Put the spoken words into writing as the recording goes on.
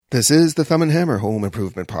This is the Thumb and Hammer Home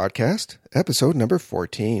Improvement Podcast, episode number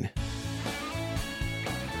 14.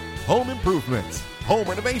 Home improvements, home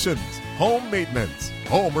renovations, home maintenance,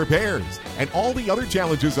 home repairs, and all the other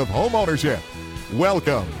challenges of home ownership.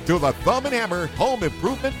 Welcome to the Thumb and Hammer Home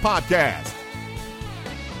Improvement Podcast.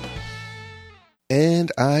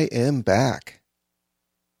 And I am back.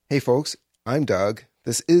 Hey folks, I'm Doug.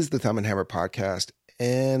 This is the Thumb and Hammer Podcast,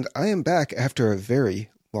 and I am back after a very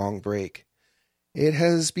long break. It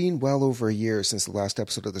has been well over a year since the last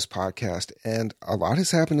episode of this podcast, and a lot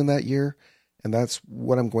has happened in that year, and that's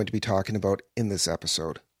what I'm going to be talking about in this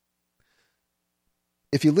episode.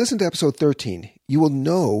 If you listen to episode 13, you will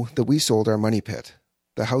know that we sold our money pit,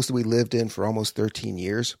 the house that we lived in for almost 13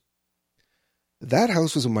 years. That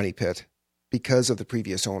house was a money pit because of the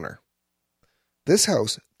previous owner. This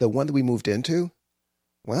house, the one that we moved into,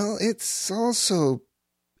 well, it's also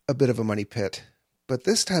a bit of a money pit, but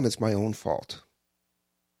this time it's my own fault.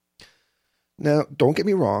 Now, don't get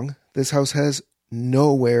me wrong, this house has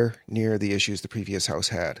nowhere near the issues the previous house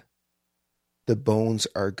had. The bones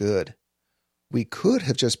are good. We could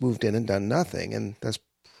have just moved in and done nothing, and that's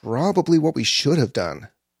probably what we should have done.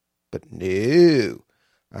 But no,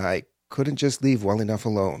 I couldn't just leave well enough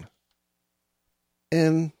alone.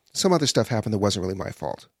 And some other stuff happened that wasn't really my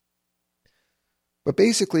fault. But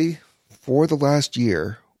basically, for the last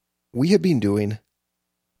year, we have been doing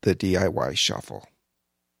the DIY shuffle.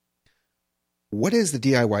 What is the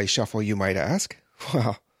DIY shuffle, you might ask?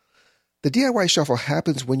 Well, the DIY shuffle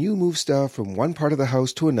happens when you move stuff from one part of the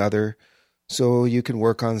house to another so you can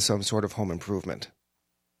work on some sort of home improvement.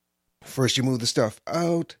 First you move the stuff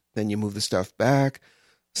out, then you move the stuff back.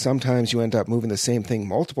 Sometimes you end up moving the same thing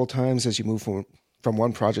multiple times as you move from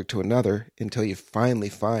one project to another until you finally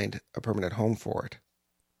find a permanent home for it.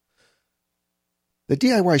 The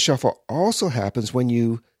DIY shuffle also happens when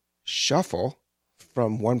you shuffle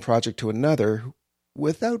from one project to another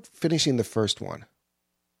without finishing the first one.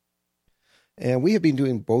 And we have been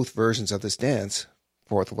doing both versions of this dance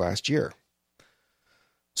for the last year.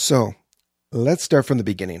 So, let's start from the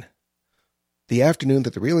beginning. The afternoon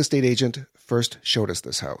that the real estate agent first showed us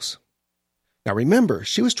this house. Now remember,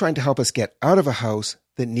 she was trying to help us get out of a house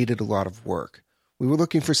that needed a lot of work. We were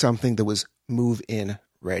looking for something that was move-in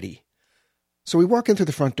ready. So we walk in through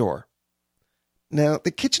the front door. Now,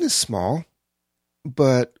 the kitchen is small,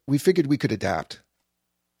 but we figured we could adapt.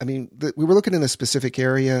 I mean, we were looking in a specific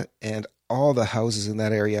area, and all the houses in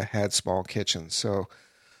that area had small kitchens, so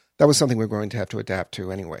that was something we were going to have to adapt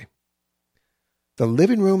to anyway. The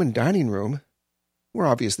living room and dining room were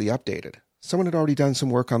obviously updated. Someone had already done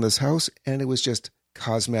some work on this house, and it was just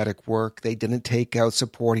cosmetic work. They didn't take out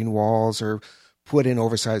supporting walls or put in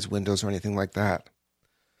oversized windows or anything like that.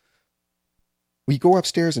 We go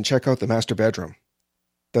upstairs and check out the master bedroom.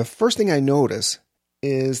 The first thing I notice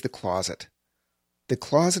is the closet. The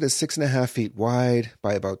closet is 6.5 feet wide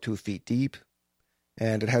by about 2 feet deep,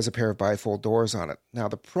 and it has a pair of bifold doors on it. Now,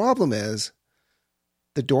 the problem is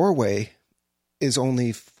the doorway is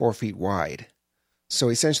only 4 feet wide. So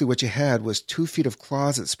essentially what you had was 2 feet of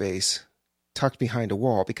closet space tucked behind a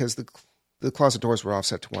wall because the closet doors were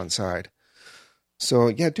offset to one side. So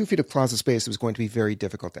yeah, 2 feet of closet space was going to be very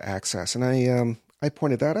difficult to access. And I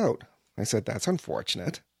pointed that out. I said, that's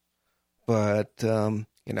unfortunate. But,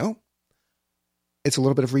 it's a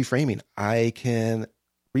little bit of reframing. I can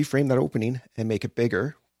reframe that opening and make it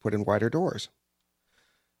bigger, put in wider doors.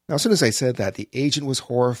 Now, as soon as I said that, the agent was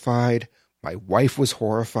horrified. My wife was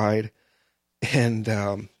horrified. And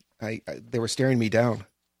they were staring me down.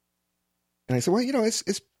 And I said, well,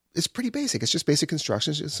 it's pretty basic. It's just basic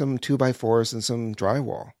construction, just some 2x4s and some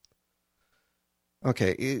drywall.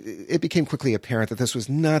 Okay, it became quickly apparent that this was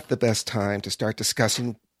not the best time to start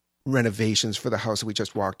discussing renovations for the house that we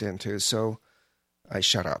just walked into, so I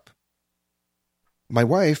shut up. My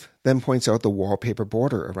wife then points out the wallpaper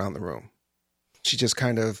border around the room. She just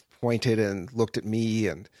kind of pointed and looked at me,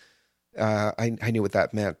 and I knew what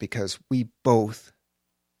that meant because we both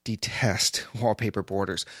detest wallpaper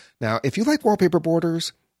borders. Now, if you like wallpaper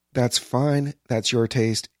borders, that's fine. That's your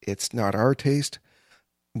taste. It's not our taste.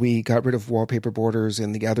 We got rid of wallpaper borders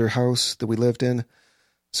in the other house that we lived in,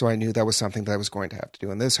 so I knew that was something that I was going to have to do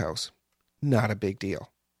in this house. Not a big deal.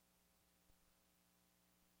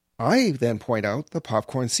 I then point out the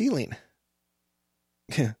popcorn ceiling.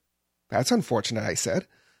 That's unfortunate, I said.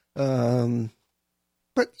 But,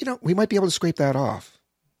 we might be able to scrape that off.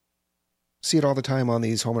 See it all the time on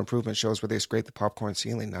these home improvement shows where they scrape the popcorn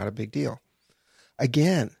ceiling. Not a big deal.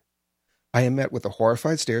 Again, I am met with the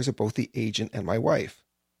horrified stares of both the agent and my wife.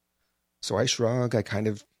 So I shrug. I kind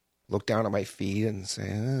of look down at my feet and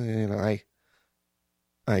say,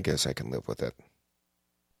 I guess I can live with it.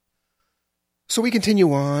 So we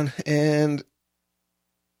continue on, and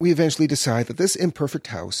we eventually decide that this imperfect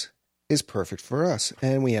house is perfect for us,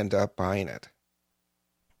 and we end up buying it.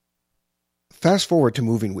 Fast forward to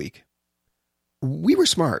moving week. We were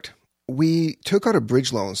smart. We took out a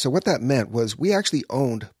bridge loan, so what that meant was we actually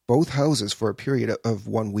owned both houses for a period of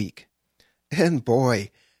 1 week. And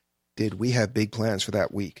boy, did we have big plans for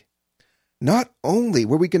that week. Not only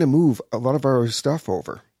were we going to move a lot of our stuff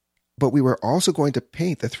over, but we were also going to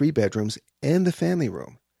paint the 3 bedrooms and the family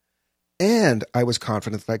room. And I was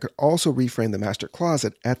confident that I could also reframe the master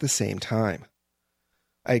closet at the same time.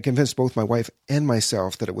 I had convinced both my wife and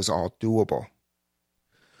myself that it was all doable.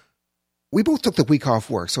 We both took the week off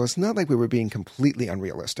work, so it's not like we were being completely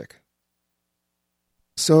unrealistic.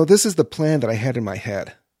 So this is the plan that I had in my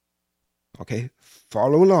head. Okay,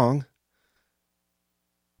 follow along.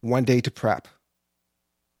 1 day to prep.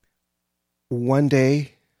 1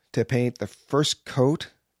 day to paint the first coat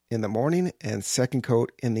in the morning and second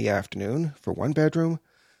coat in the afternoon for 1 bedroom.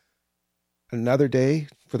 Another day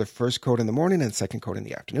for the first coat in the morning and second coat in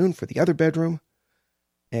the afternoon for the other bedroom.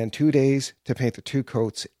 And 2 days to paint the 2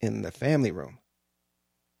 coats in the family room.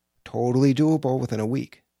 Totally doable within a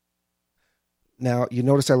week. Now, you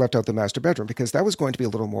notice I left out the master bedroom because that was going to be a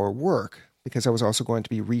little more work because I was also going to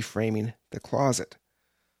be reframing the closet.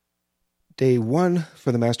 Day 1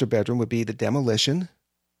 for the master bedroom would be the demolition,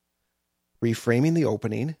 reframing the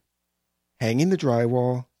opening, hanging the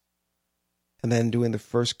drywall, and then doing the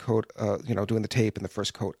first coat, doing the tape and the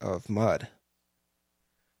first coat of mud.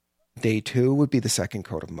 Day 2 would be the second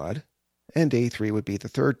coat of mud, and day 3 would be the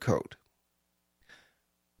third coat.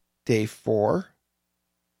 Day 4,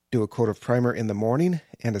 do a coat of primer in the morning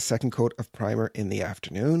and a second coat of primer in the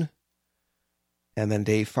afternoon. And then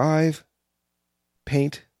day 5,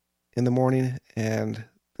 paint in the morning and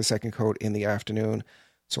the second coat in the afternoon.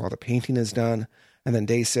 So all the painting is done. And then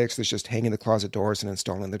day 6, there's just hanging the closet doors and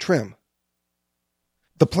installing the trim.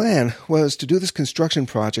 The plan was to do this construction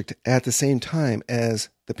project at the same time as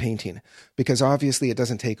the painting, because obviously it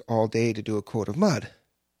doesn't take all day to do a coat of mud.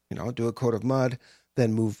 Do a coat of mud,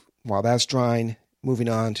 then move while that's drying, moving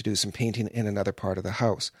on to do some painting in another part of the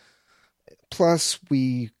house. Plus,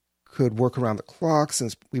 we could work around the clock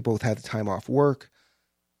since we both had the time off work.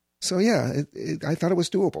 So yeah, I thought it was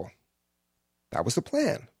doable. That was the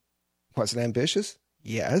plan. Was it ambitious?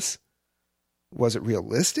 Yes. Was it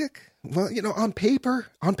realistic? Well, on paper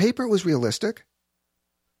it was realistic.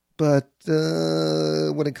 But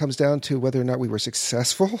when it comes down to whether or not we were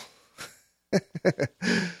successful,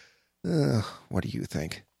 what do you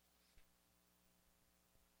think?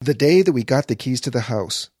 The day that we got the keys to the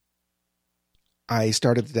house, I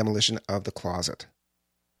started the demolition of the closet.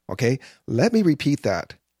 Okay, let me repeat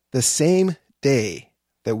that. The same day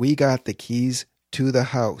that we got the keys to the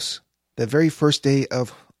house, the very first day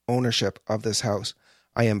of ownership of this house,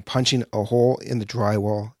 I am punching a hole in the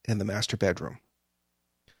drywall in the master bedroom.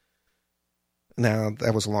 Now,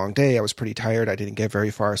 that was a long day. I was pretty tired. I didn't get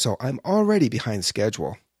very far, so I'm already behind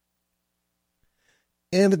schedule.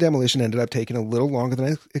 And the demolition ended up taking a little longer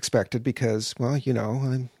than I expected because, well,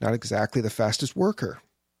 I'm not exactly the fastest worker.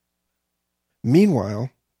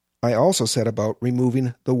 Meanwhile, I also set about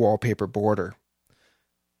removing the wallpaper border.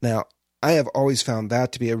 Now, I have always found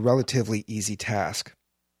that to be a relatively easy task.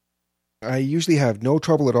 I usually have no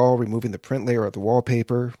trouble at all removing the print layer of the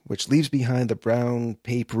wallpaper, which leaves behind the brown,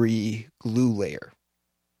 papery glue layer.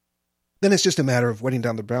 Then it's just a matter of wetting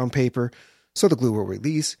down the brown paper so the glue will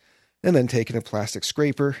release, and then taking a plastic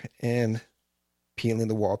scraper and peeling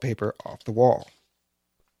the wallpaper off the wall.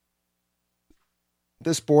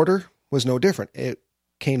 This border was no different. It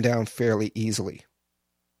came down fairly easily.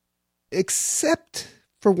 Except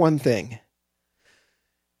for one thing.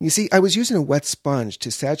 You see, I was using a wet sponge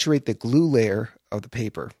to saturate the glue layer of the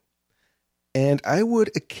paper, and I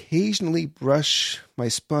would occasionally brush my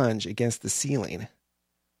sponge against the ceiling.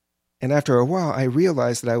 And after a while, I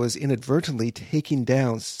realized that I was inadvertently taking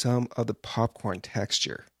down some of the popcorn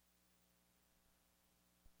texture.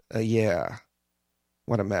 Yeah,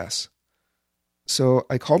 what a mess. So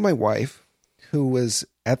I called my wife, who was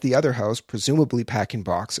at the other house, presumably packing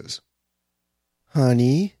boxes.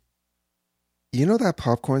 Honey, you know that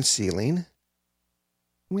popcorn ceiling?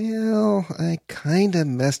 Well, I kind of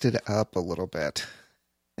messed it up a little bit.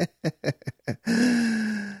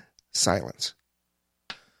 Silence.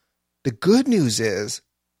 The good news is,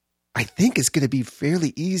 I think it's going to be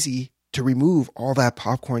fairly easy to remove all that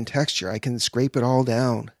popcorn texture. I can scrape it all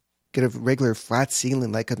down, get a regular flat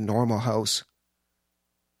ceiling like a normal house.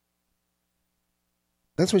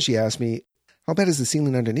 That's when she asked me, how bad is the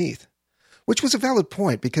ceiling underneath? Which was a valid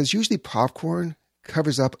point, because usually popcorn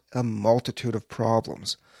covers up a multitude of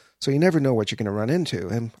problems. So you never know what you're going to run into.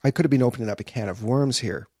 And I could have been opening up a can of worms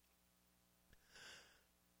here.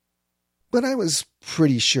 But I was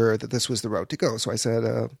pretty sure that this was the route to go. So I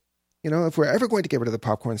said, if we're ever going to get rid of the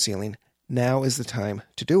popcorn ceiling, now is the time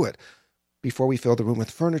to do it. Before we fill the room with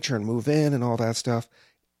furniture and move in and all that stuff,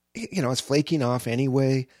 it's flaking off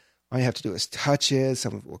anyway. All you have to do is touch it.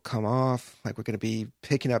 Some of it will come off. Like we're going to be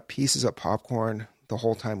picking up pieces of popcorn the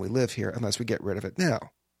whole time we live here unless we get rid of it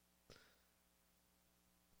now.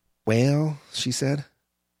 Well, she said,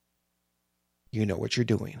 you know what you're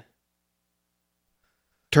doing.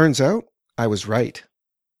 Turns out I was right.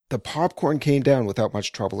 The popcorn came down without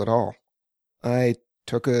much trouble at all. I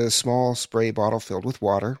took a small spray bottle filled with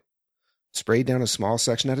water, sprayed down a small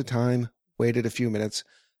section at a time, waited a few minutes,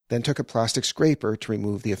 then took a plastic scraper to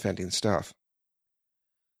remove the offending stuff.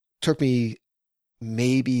 Took me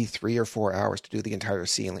maybe 3 or 4 hours to do the entire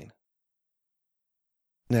ceiling.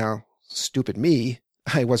 Now, stupid me,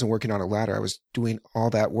 I wasn't working on a ladder. I was doing all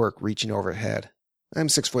that work reaching overhead. I'm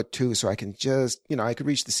 6'2", so I can just, I could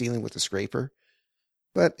reach the ceiling with a scraper.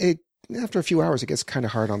 But after a few hours, it gets kind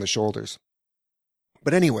of hard on the shoulders.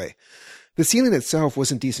 But anyway, the ceiling itself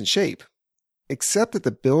was in decent shape, except that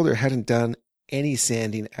the builder hadn't done any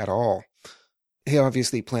sanding at all. He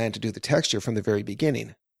obviously planned to do the texture from the very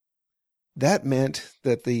beginning. That meant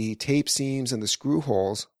that the tape seams and the screw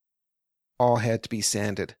holes all had to be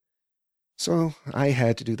sanded. So I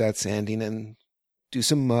had to do that sanding and do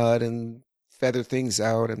some mud and feather things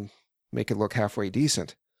out and make it look halfway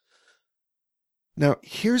decent. Now,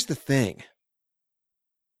 here's the thing.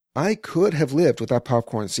 I could have lived with that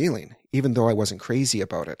popcorn ceiling, even though I wasn't crazy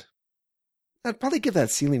about it. I'd probably give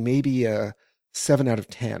that ceiling maybe a 7 out of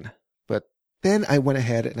 10, but then I went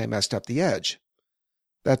ahead and I messed up the edge.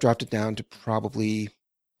 That dropped it down to probably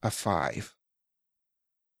a 5.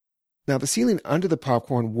 Now, the ceiling under the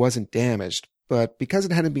popcorn wasn't damaged, but because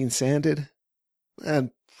it hadn't been sanded,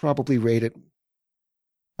 I'd probably rate it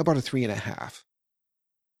about a 3.5.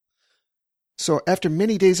 So after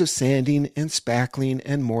many days of sanding and spackling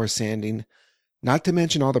and more sanding, not to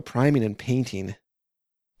mention all the priming and painting,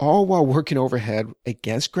 all while working overhead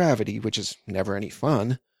against gravity, which is never any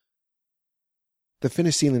fun, the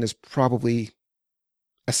finished ceiling is probably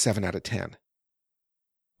a 7 out of 10,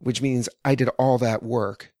 which means I did all that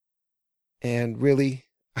work, and really,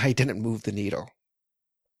 I didn't move the needle.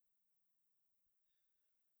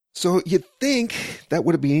 So you'd think that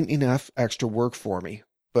would have been enough extra work for me,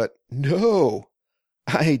 but no,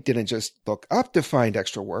 I didn't just look up to find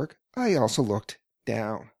extra work, I also looked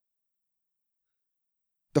down.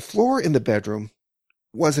 The floor in the bedroom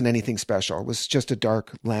wasn't anything special. It was just a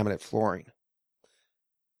dark laminate flooring.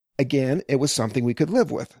 Again, it was something we could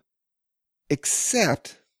live with,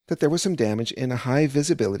 except that there was some damage in a high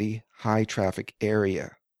visibility, high traffic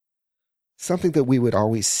area. Something that we would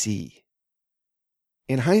always see.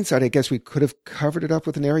 In hindsight, I guess we could have covered it up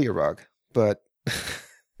with an area rug, but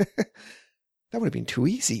that would have been too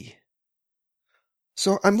easy.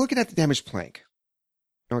 So I'm looking at the damaged plank.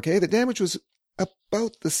 Okay, the damage was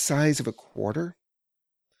about the size of a quarter.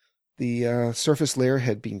 The surface layer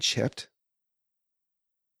had been chipped.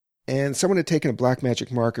 And someone had taken a black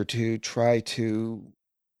magic marker to try to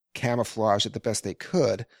camouflage it the best they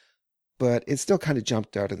could, but it still kind of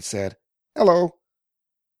jumped out and said, "Hello."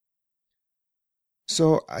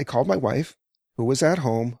 So I called my wife, who was at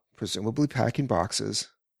home, presumably packing boxes.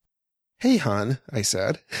 "Hey, hon," I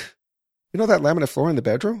said, "you know that laminate floor in the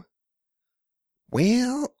bedroom?"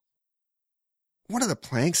 "Well, one of the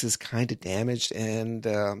planks is kind of damaged, and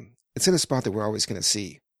it's in a spot that we're always going to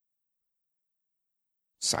see."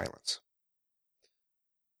 Silence.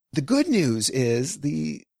 The good news is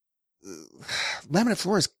the laminate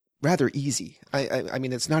floor is rather easy. I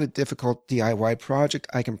mean, it's not a difficult DIY project.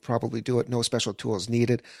 I can probably do it. No special tools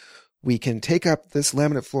needed. We can take up this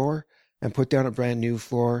laminate floor and put down a brand new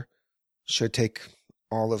floor. Should take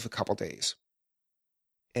all of a couple days.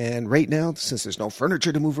 And right now, since there's no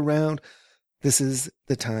furniture to move around, this is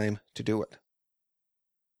the time to do it.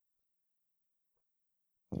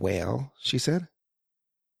 "Well," she said,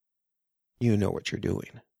 "you know what you're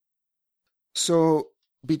doing." So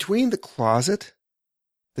between the closet,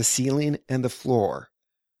 the ceiling, and the floor,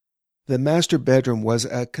 the master bedroom was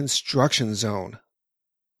a construction zone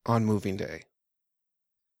on moving day.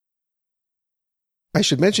 I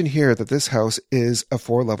should mention here that this house is a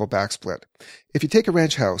 4-level backsplit. If you take a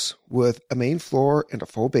ranch house with a main floor and a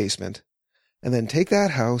full basement, and then take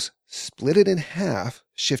that house, split it in half,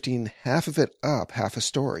 shifting half of it up half a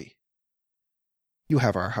story, you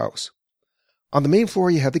have our house. On the main floor,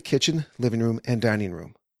 you have the kitchen, living room, and dining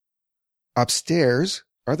room. Upstairs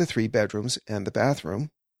are the 3 bedrooms and the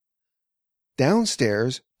bathroom.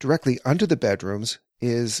 Downstairs, directly under the bedrooms,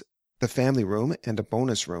 is the family room and a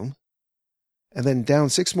bonus room. And then down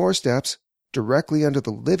 6 more steps, directly under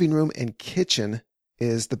the living room and kitchen,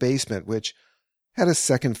 is the basement, which had a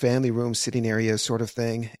second family room, sitting area sort of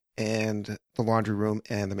thing, and the laundry room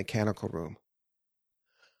and the mechanical room.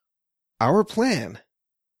 Our plan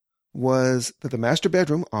was that the master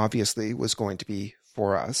bedroom obviously was going to be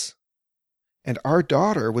for us, and our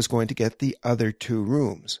daughter was going to get the other 2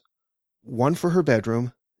 rooms, one for her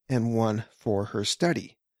bedroom and one for her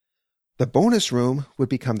study. The bonus room would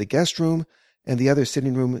become the guest room, and the other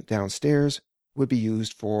sitting room downstairs would be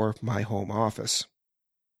used for my home office.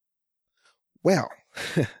 Well,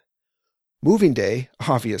 moving day,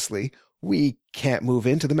 obviously, we can't move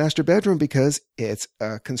into the master bedroom because it's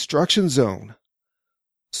a construction zone.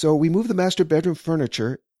 So we move the master bedroom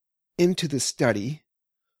furniture into the study,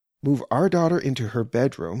 move our daughter into her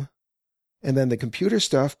bedroom, and then the computer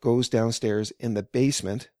stuff goes downstairs in the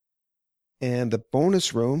basement, and the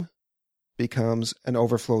bonus room becomes an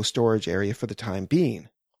overflow storage area for the time being.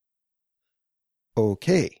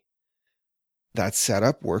 Okay, that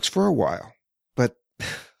setup works for a while, but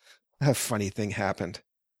a funny thing happened.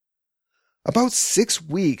 About 6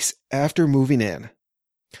 weeks after moving in,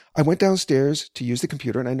 I went downstairs to use the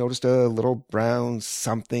computer and I noticed a little brown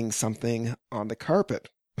something on the carpet.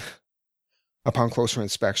 Upon closer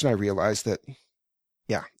inspection, I realized that,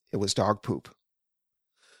 it was dog poop.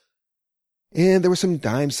 And there were some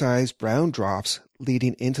dime-sized brown drops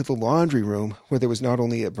leading into the laundry room where there was not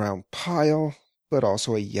only a brown pile, but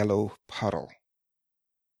also a yellow puddle.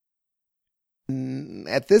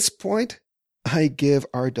 At this point, I give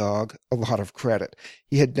our dog a lot of credit.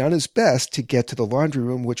 He had done his best to get to the laundry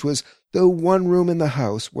room, which was the one room in the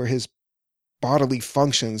house where his bodily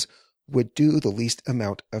functions would do the least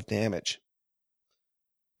amount of damage.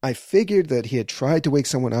 I figured that he had tried to wake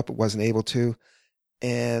someone up but wasn't able to,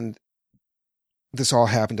 and this all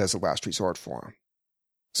happened as a last resort for him.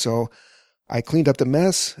 So I cleaned up the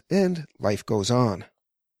mess, and life goes on.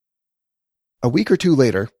 A week or 2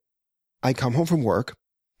 later, I come home from work.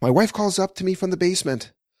 My wife calls up to me from the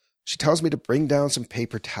basement. She tells me to bring down some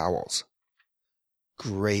paper towels.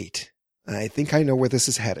 Great. I think I know where this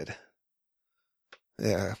is headed.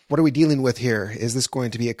 What are we dealing with here? Is this going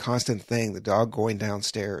to be a constant thing, the dog going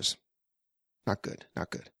downstairs? Not good.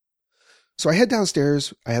 So I head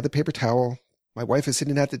downstairs. I have the paper towel. My wife is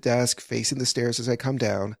sitting at the desk facing the stairs as I come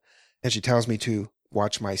down, and she tells me to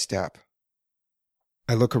watch my step.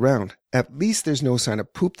 I look around. At least there's no sign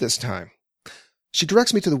of poop this time. She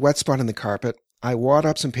directs me to the wet spot in the carpet. I wad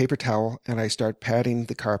up some paper towel, and I start patting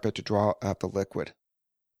the carpet to draw up the liquid.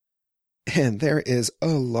 And there is a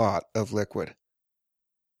lot of liquid.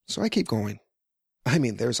 So I keep going. I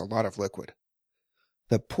mean, there's a lot of liquid.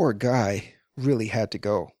 The poor guy really had to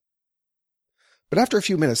go. But after a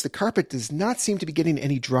few minutes, the carpet does not seem to be getting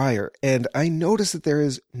any drier, and I notice that there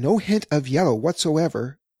is no hint of yellow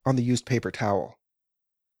whatsoever on the used paper towel.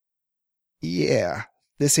 Yeah,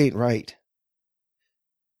 this ain't right.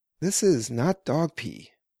 This is not dog pee.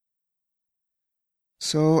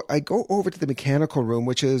 So I go over to the mechanical room,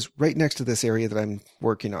 which is right next to this area that I'm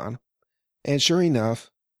working on, and sure enough,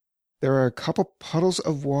 there are a couple puddles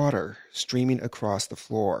of water streaming across the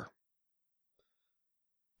floor.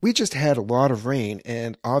 We just had a lot of rain,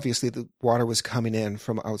 and obviously the water was coming in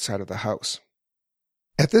from outside of the house.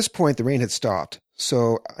 At this point, the rain had stopped,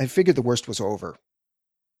 so I figured the worst was over.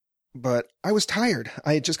 But I was tired.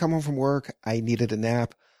 I had just come home from work. I needed a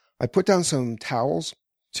nap. I put down some towels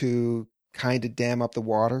to kind of dam up the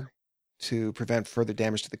water to prevent further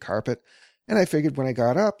damage to the carpet, and I figured when I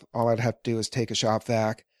got up, all I'd have to do is take a shop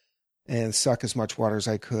vac and suck as much water as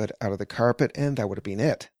I could out of the carpet, and that would have been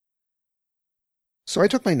it. So I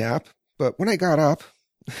took my nap, but when I got up,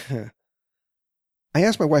 I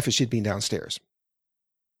asked my wife if she'd been downstairs.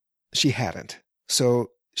 She hadn't,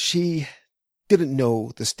 so she didn't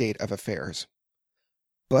know the state of affairs.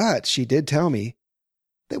 But she did tell me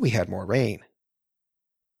that we had more rain.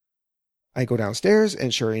 I go downstairs,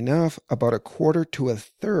 and sure enough, about 1/4 to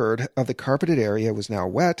 1/3 of the carpeted area was now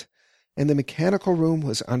wet, and the mechanical room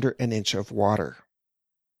was under 1 inch of water.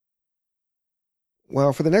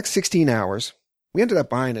 Well, for the next 16 hours, we ended up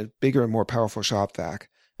buying a bigger and more powerful shop vac,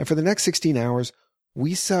 and for the next 16 hours,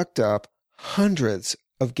 we sucked up hundreds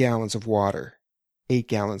of gallons of water, 8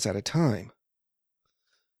 gallons at a time.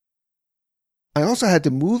 I also had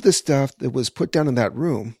to move the stuff that was put down in that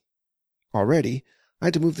room already. I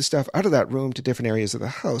had to move the stuff out of that room to different areas of the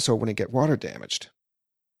house so it wouldn't get water damaged.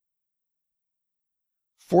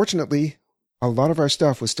 Fortunately, a lot of our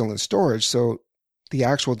stuff was still in storage, so the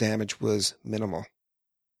actual damage was minimal.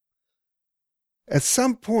 At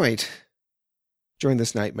some point, during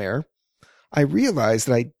this nightmare, I realized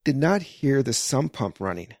that I did not hear the sump pump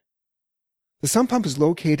running. The sump pump is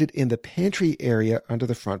located in the pantry area under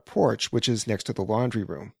the front porch, which is next to the laundry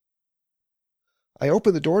room. I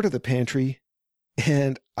opened the door to the pantry,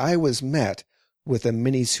 and I was met with a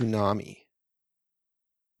mini tsunami.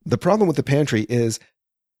 The problem with the pantry is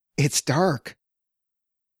it's dark.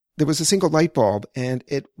 There was a single light bulb, and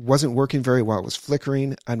it wasn't working very well. It was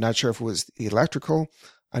flickering. I'm not sure if it was the electrical.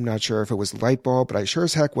 I'm not sure if it was the light bulb, but I sure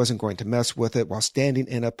as heck wasn't going to mess with it while standing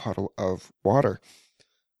in a puddle of water.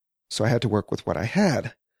 So I had to work with what I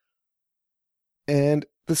had. And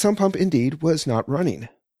the sump pump indeed was not running.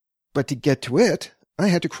 But to get to it, I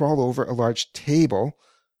had to crawl over a large table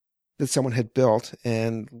that someone had built,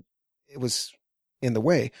 and it was in the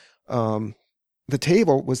way. The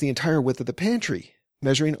table was the entire width of the pantry,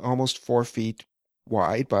 measuring almost 4 feet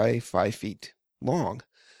wide by 5 feet long.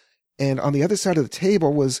 And on the other side of the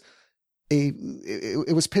table was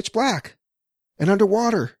it was pitch black and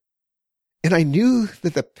underwater. And I knew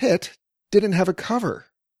that the pit didn't have a cover.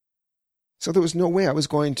 So there was no way I was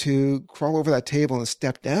going to crawl over that table and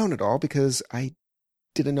step down at all, because I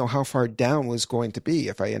didn't know how far down was going to be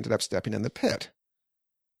if I ended up stepping in the pit.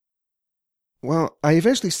 Well, I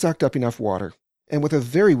eventually sucked up enough water, and with a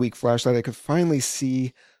very weak flashlight, I could finally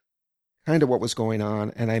see kind of what was going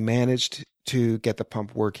on, and I managed to get the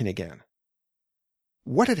pump working again.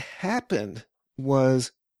 What had happened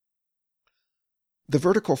was the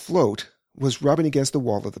vertical float was rubbing against the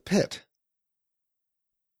wall of the pit.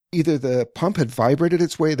 Either the pump had vibrated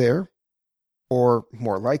its way there, or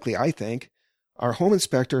more likely, I think, our home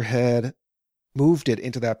inspector had moved it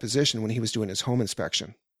into that position when he was doing his home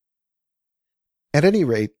inspection. At any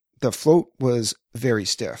rate, the float was very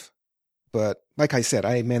stiff, but like I said,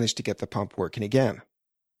 I managed to get the pump working again.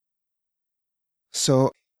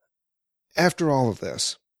 So, after all of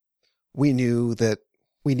this, we knew that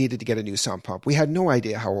we needed to get a new sump pump. We had no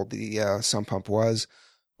idea how old the sump pump was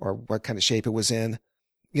or what kind of shape it was in.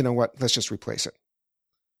 You know what? Let's just replace it.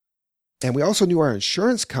 And we also knew our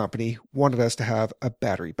insurance company wanted us to have a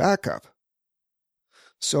battery backup.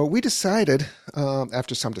 So we decided,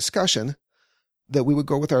 after some discussion, that we would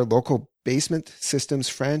go with our local Basement Systems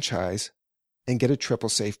franchise and get a triple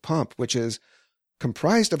safe pump, which is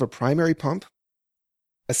comprised of a primary pump,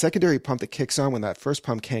 a secondary pump that kicks on when that first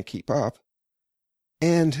pump can't keep up,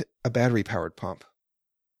 and a battery-powered pump.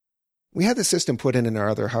 We had the system put in our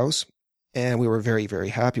other house, and we were very, very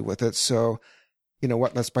happy with it. So, you know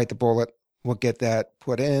what? Let's bite the bullet. We'll get that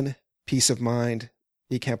put in. Peace of mind.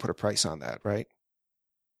 You can't put a price on that, right?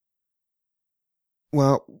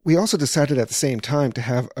 Well, we also decided at the same time to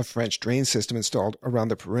have a French drain system installed around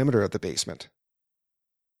the perimeter of the basement.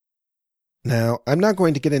 Now, I'm not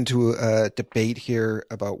going to get into a debate here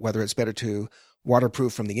about whether it's better to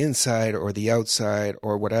waterproof from the inside or the outside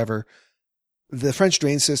or whatever. The French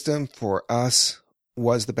drain system for us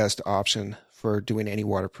was the best option for doing any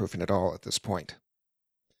waterproofing at all at this point.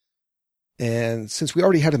 And since we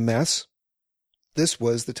already had a mess, this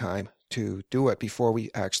was the time to do it before we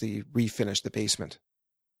actually refinished the basement.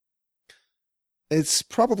 It's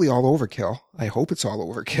probably all overkill. I hope it's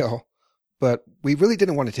all overkill, but we really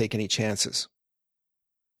didn't want to take any chances.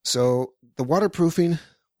 So the waterproofing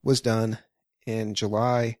was done in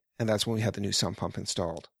July, and that's when we had the new sump pump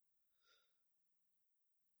installed.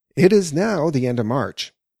 It is now the end of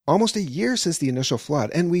March, almost a year since the initial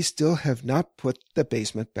flood, and we still have not put the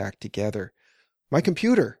basement back together. My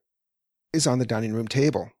computer is on the dining room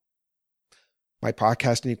table. My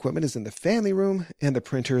podcasting equipment is in the family room, and the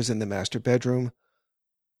printer is in the master bedroom,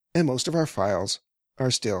 and most of our files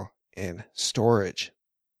are still in storage.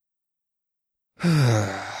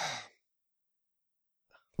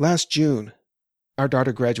 Last June, our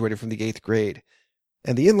daughter graduated from the 8th grade,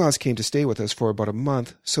 and the in-laws came to stay with us for about a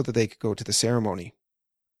month so that they could go to the ceremony.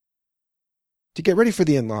 To get ready for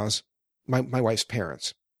the in-laws, my wife's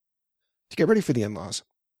parents, I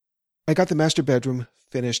got the master bedroom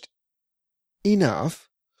finished enough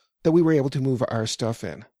that we were able to move our stuff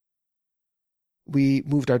in. We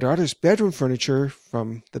moved our daughter's bedroom furniture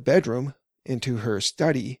from the bedroom into her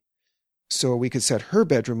study so we could set her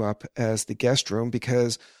bedroom up as the guest room,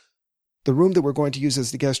 because the room that we're going to use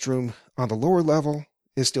as the guest room on the lower level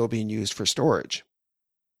is still being used for storage.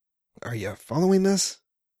 Are you following this?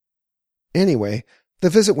 Anyway, the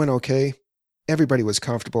visit went okay. Everybody was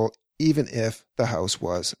comfortable, even if the house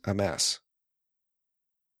was a mess.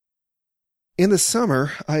 In the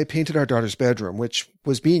summer, I painted our daughter's bedroom, which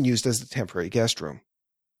was being used as the temporary guest room.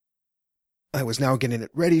 I was now getting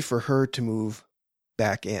it ready for her to move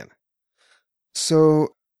back in. So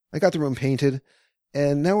I got the room painted,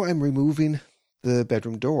 and now I'm removing the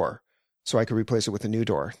bedroom door so I could replace it with a new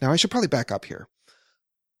door. Now, I should probably back up here.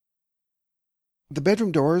 The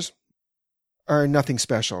bedroom doors are nothing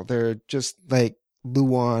special. They're just like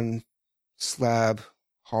Luan slab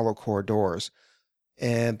hollow core doors,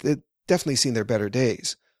 and they've definitely seen their better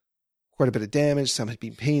days. Quite a bit of damage. Some had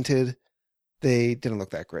been painted. They didn't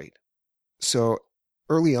look that great. So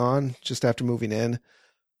early on, just after moving in,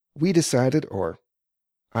 we decided, or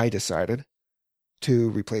I decided, to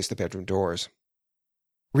replace the bedroom doors.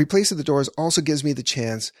 Replacing the doors also gives me the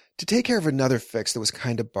chance to take care of another fix that was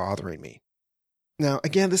kind of bothering me. Now,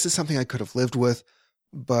 again, this is something I could have lived with,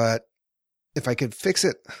 but if I could fix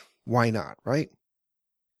it, why not, right?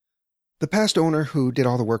 The past owner who did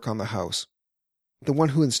all the work on the house, the one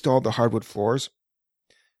who installed the hardwood floors,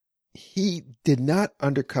 he did not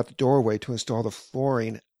undercut the doorway to install the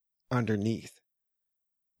flooring underneath.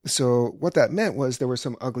 So what that meant was there were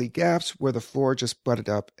some ugly gaps where the floor just butted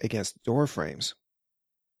up against the door frames.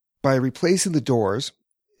 By replacing the doors,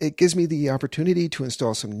 it gives me the opportunity to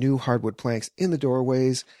install some new hardwood planks in the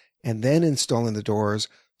doorways and then installing the doors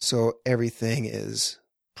so everything is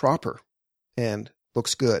proper and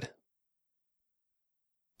looks good.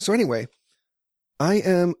 So anyway, I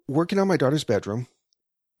am working on my daughter's bedroom,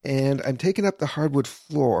 and I'm taking up the hardwood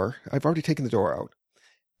floor. I've already taken the door out,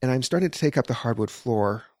 and I'm starting to take up the hardwood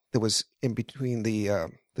floor that was in between the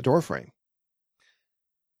door frame.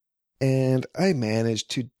 And I managed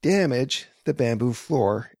to damage the bamboo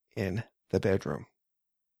floor in the bedroom.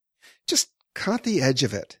 Just caught the edge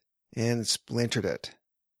of it and splintered it.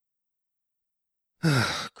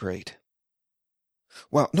 Great.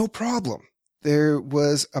 Well, no problem. There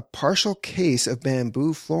was a partial case of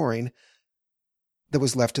bamboo flooring that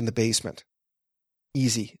was left in the basement.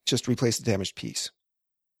 Easy, just replace the damaged piece.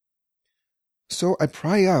 So I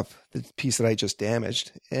pry up the piece that I just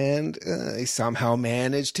damaged, and I somehow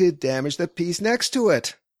managed to damage the piece next to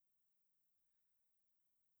it.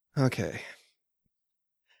 Okay.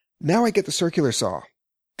 Now I get the circular saw,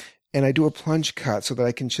 and I do a plunge cut so that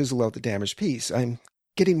I can chisel out the damaged piece. I'm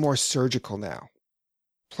getting more surgical now.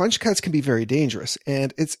 Plunge cuts can be very dangerous,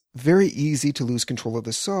 and it's very easy to lose control of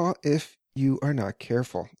the saw if you are not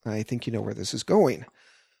careful. I think you know where this is going.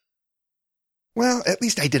 Well, at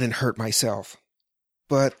least I didn't hurt myself.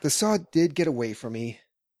 But the saw did get away from me,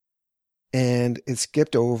 and it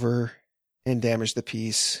skipped over and damaged the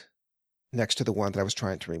piece next to the one that I was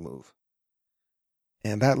trying to remove.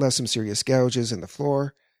 And that left some serious gouges in the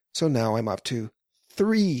floor, so now I'm up to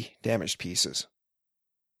 3 damaged pieces.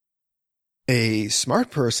 A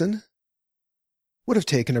smart person would have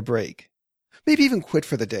taken a break, maybe even quit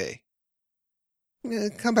for the day.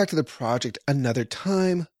 Come back to the project another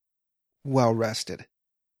time, well rested.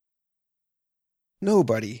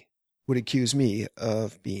 Nobody would accuse me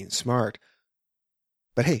of being smart.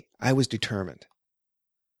 But hey, I was determined.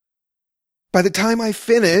 By the time I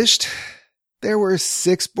finished, there were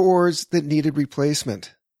 6 boards that needed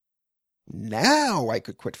replacement. Now I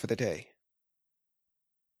could quit for the day.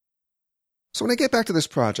 So when I get back to this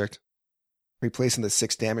project, replacing the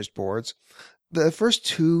 6 damaged boards, the first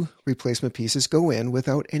 2 replacement pieces go in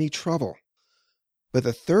without any trouble. But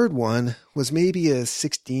the third one was maybe a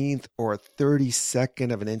 16th or a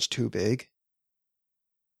 32nd of an inch too big.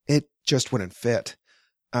 It just wouldn't fit.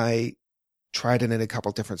 I tried it in a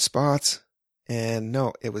couple different spots, and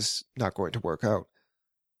no, it was not going to work out.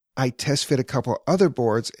 I test fit a couple other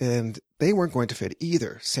boards, and they weren't going to fit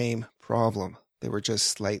either. Same problem. They were just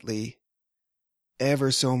slightly,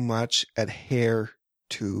 ever so much, a hair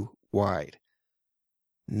too wide.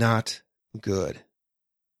 Not good.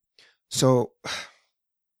 So,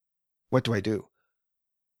 what do I do?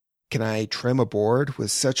 Can I trim a board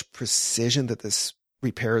with such precision that this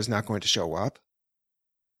repair is not going to show up?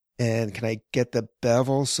 And can I get the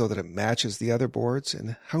bevel so that it matches the other boards?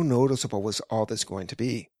 And how noticeable was all this going to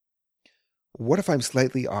be? What if I'm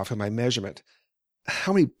slightly off in my measurement?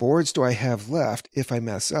 How many boards do I have left if I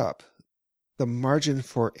mess up? The margin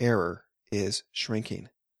for error is shrinking.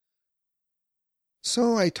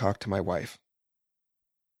 So I talked to my wife.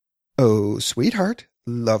 Oh, sweetheart,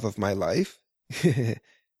 love of my life. You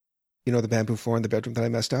know the bamboo floor in the bedroom that I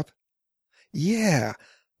messed up? Yeah,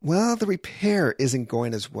 well, the repair isn't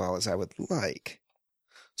going as well as I would like.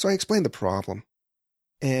 So I explained the problem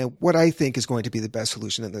and what I think is going to be the best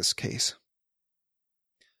solution in this case.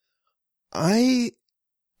 I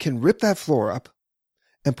can rip that floor up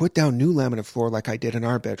and put down new laminate floor like I did in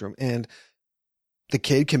our bedroom, and the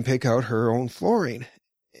kid can pick out her own flooring,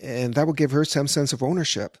 and that will give her some sense of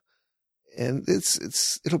ownership. And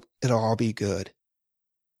it'll all be good.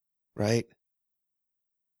 Right?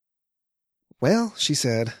 Well, she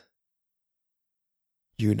said,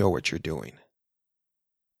 you know what you're doing.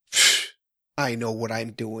 I know what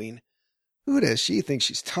I'm doing. Who does she think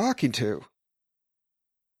she's talking to?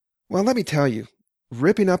 Well, let me tell you,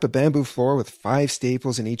 ripping up a bamboo floor with 5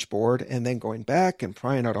 staples in each board and then going back and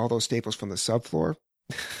prying out all those staples from the subfloor?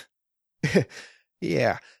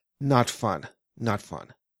 Yeah, not fun. Not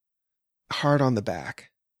fun. Hard on the back.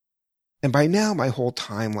 And by now my whole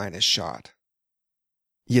timeline is shot.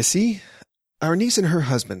 You see, our niece and her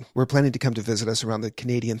husband were planning to come to visit us around the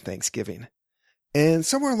Canadian Thanksgiving. And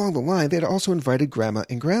somewhere along the line, they had also invited Grandma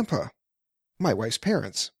and Grandpa, my wife's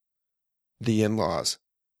parents, the in-laws,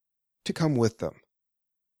 to come with them.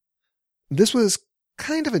 This was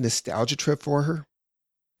kind of a nostalgia trip for her.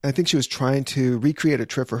 I think she was trying to recreate a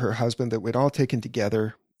trip for her husband that we'd all taken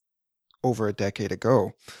together over a decade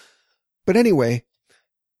ago. But anyway,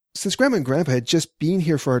 since Grandma and Grandpa had just been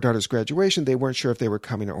here for our daughter's graduation, they weren't sure if they were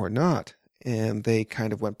coming or not. And they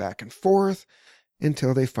kind of went back and forth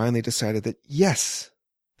until they finally decided that, yes,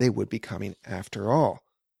 they would be coming after all.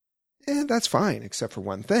 And that's fine, except for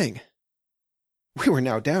one thing. We were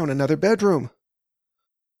now down another bedroom.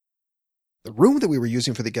 The room that we were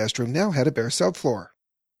using for the guest room now had a bare subfloor.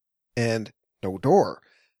 And no door.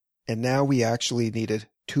 And now we actually needed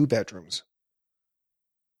 2 bedrooms.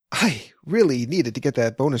 I really needed to get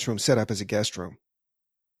that bonus room set up as a guest room.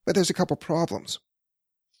 But there's a couple problems.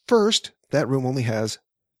 First, that room only has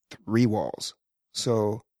 3 walls,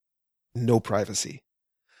 so no privacy.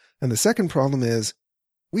 And the second problem is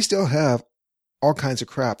we still have all kinds of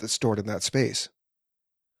crap that's stored in that space.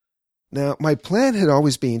 Now, my plan had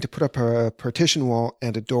always been to put up a partition wall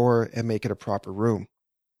and a door and make it a proper room.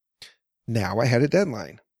 Now I had a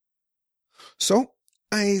deadline. So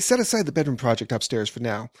I set aside the bedroom project upstairs for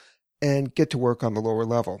now and get to work on the lower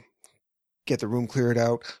level. Get the room cleared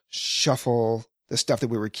out, shuffle the stuff that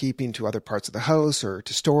we were keeping to other parts of the house or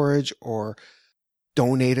to storage or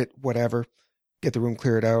donate it, whatever. Get the room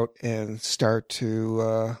cleared out and start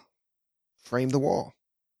to frame the wall.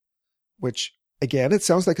 Which, again, it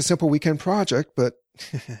sounds like a simple weekend project, but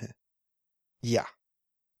yeah.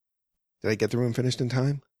 Did I get the room finished in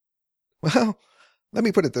time? Well, let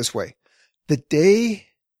me put it this way. The day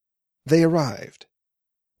they arrived,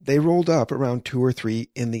 they rolled up around 2 or 3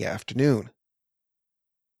 in the afternoon.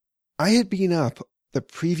 I had been up the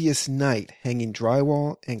previous night hanging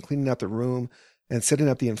drywall and cleaning up the room and setting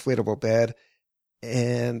up the inflatable bed,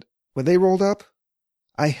 and when they rolled up,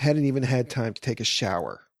 I hadn't even had time to take a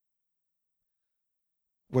shower.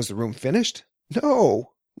 Was the room finished?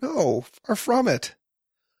 No, far from it.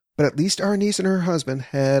 But at least our niece and her husband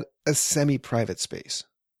had a semi-private space.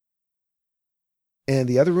 And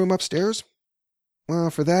the other room upstairs? Well,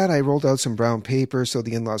 for that, I rolled out some brown paper so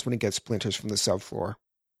the in-laws wouldn't get splinters from the subfloor.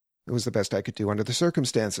 It was the best I could do under the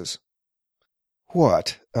circumstances.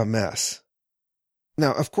 What a mess.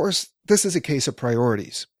 Now, of course, this is a case of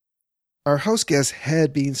priorities. Our house guests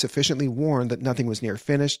had been sufficiently warned that nothing was near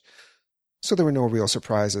finished, so there were no real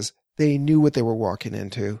surprises. They knew what they were walking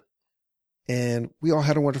into. And we all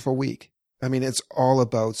had a wonderful week. I mean, it's all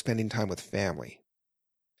about spending time with family.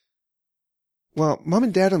 Well, Mom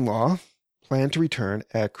and Dad-in-law plan to return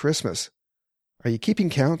at Christmas. Are you keeping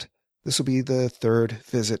count? This will be the 3rd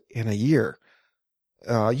visit in a year.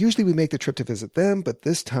 Usually we make the trip to visit them, but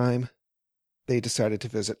this time they decided to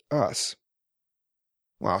visit us.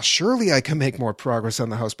 Well, surely I can make more progress on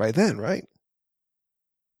the house by then, right?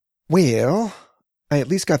 Well, I at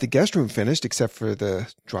least got the guest room finished except for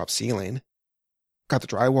the drop ceiling. Got the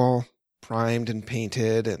drywall primed and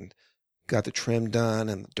painted and got the trim done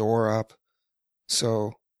and the door up.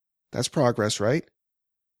 So that's progress, right?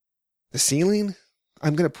 The ceiling,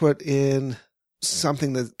 I'm going to put in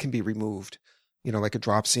something that can be removed, like a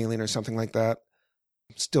drop ceiling or something like that.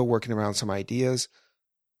 I'm still working around some ideas.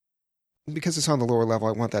 Because it's on the lower level,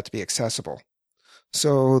 I want that to be accessible.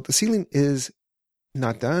 So the ceiling is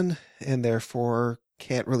not done, and therefore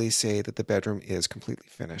can't really say that the bedroom is completely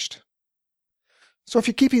finished. So if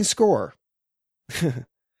you're keeping score,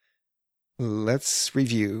 let's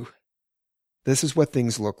review. This is what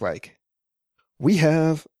things look like. We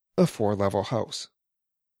have a 4-level house.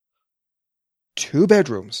 2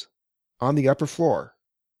 bedrooms on the upper floor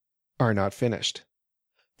are not finished.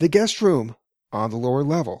 The guest room on the lower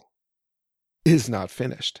level is not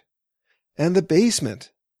finished. And the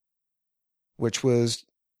basement, which was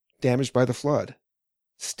damaged by the flood,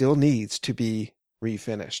 still needs to be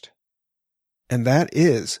refinished. And that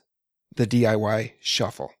is the DIY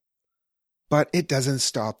shuffle. But it doesn't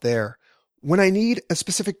stop there. When I need a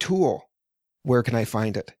specific tool, where can I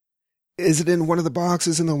find it? Is it in one of the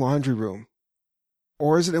boxes in the laundry room?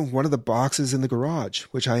 Or is it in one of the boxes in the garage,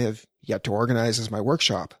 which I have yet to organize as my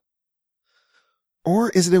workshop? Or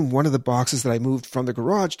is it in one of the boxes that I moved from the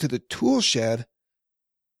garage to the tool shed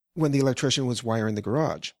when the electrician was wiring the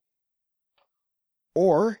garage?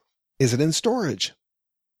 Or is it in storage?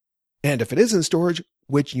 And if it is in storage,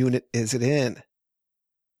 which unit is it in?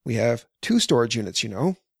 We have 2 storage units, you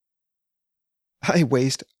know. I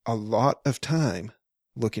waste a lot of time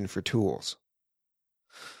looking for tools.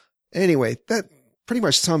 Anyway, that pretty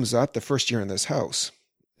much sums up the first year in this house.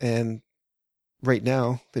 And right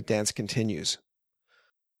now, the dance continues.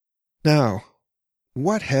 Now,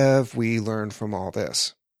 what have we learned from all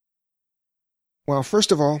this? Well,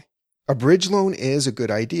 first of all, a bridge loan is a good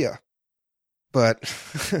idea. But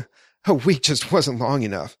a week just wasn't long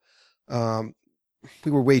enough.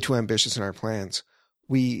 We were way too ambitious in our plans.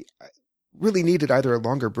 We really needed either a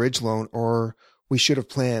longer bridge loan or we should have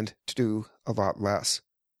planned to do a lot less.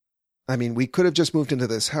 I mean, we could have just moved into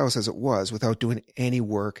this house as it was without doing any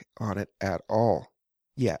work on it at all.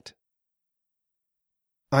 Yet.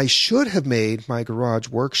 I should have made my garage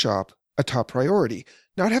workshop a top priority.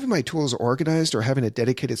 Not having my tools organized or having a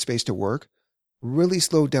dedicated space to work really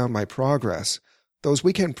slowed down my progress. Those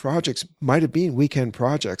weekend projects might have been weekend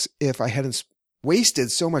projects if I hadn't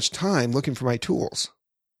wasted so much time looking for my tools.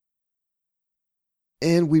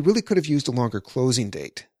 And we really could have used a longer closing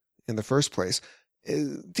date in the first place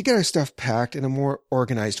to get our stuff packed in a more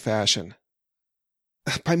organized fashion.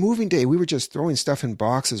 By moving day, we were just throwing stuff in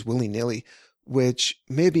boxes willy-nilly, which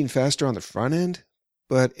may have been faster on the front end,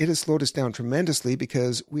 but it has slowed us down tremendously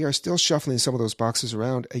because we are still shuffling some of those boxes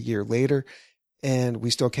around a year later, and we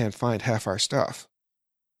still can't find half our stuff.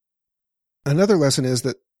 Another lesson is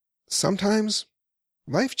that sometimes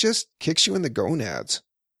life just kicks you in the gonads.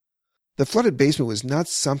 The flooded basement was not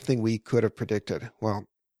something we could have predicted. Well,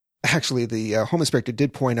 actually, the home inspector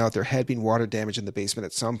did point out there had been water damage in the basement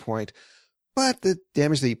at some point, but the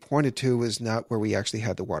damage that he pointed to was not where we actually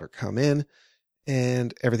had the water come in,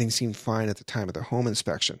 and everything seemed fine at the time of the home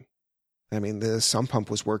inspection. I mean, the sump pump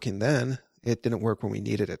was working then. It didn't work when we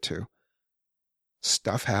needed it to.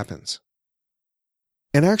 Stuff happens.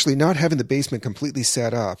 And actually, not having the basement completely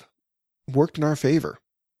set up worked in our favor.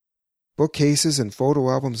 Bookcases and photo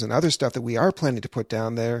albums and other stuff that we are planning to put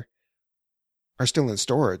down there are still in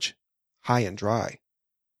storage, high and dry.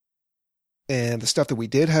 And the stuff that we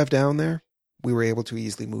did have down there, we were able to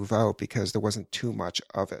easily move out because there wasn't too much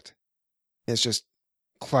of it. It's just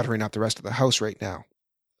cluttering up the rest of the house right now.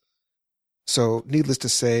 So, needless to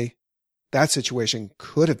say, that situation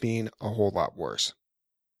could have been a whole lot worse.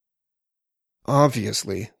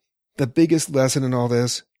 Obviously, the biggest lesson in all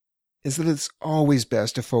this is that it's always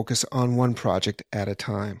best to focus on one project at a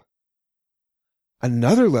time.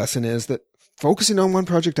 Another lesson is that focusing on one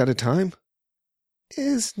project at a time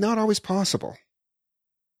is not always possible.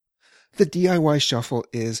 The DIY shuffle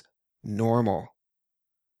is normal.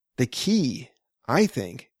 The key, I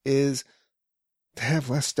think, is to have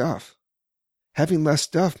less stuff. Having less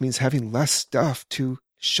stuff means having less stuff to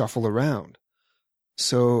shuffle around.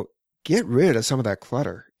 So get rid of some of that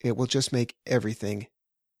clutter. It will just make everything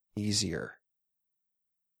easier.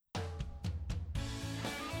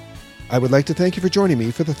 I would like to thank you for joining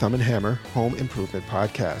me for the Thumb and Hammer Home Improvement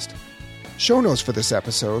Podcast. Show notes for this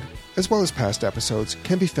episode, as well as past episodes,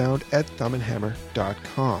 can be found at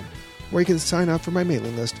thumbandhammer.com, where you can sign up for my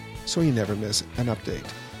mailing list so you never miss an update.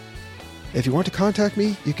 If you want to contact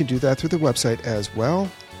me, you can do that through the website as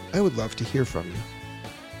well. I would love to hear from you.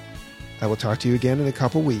 I will talk to you again in a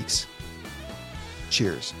couple weeks.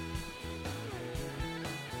 Cheers.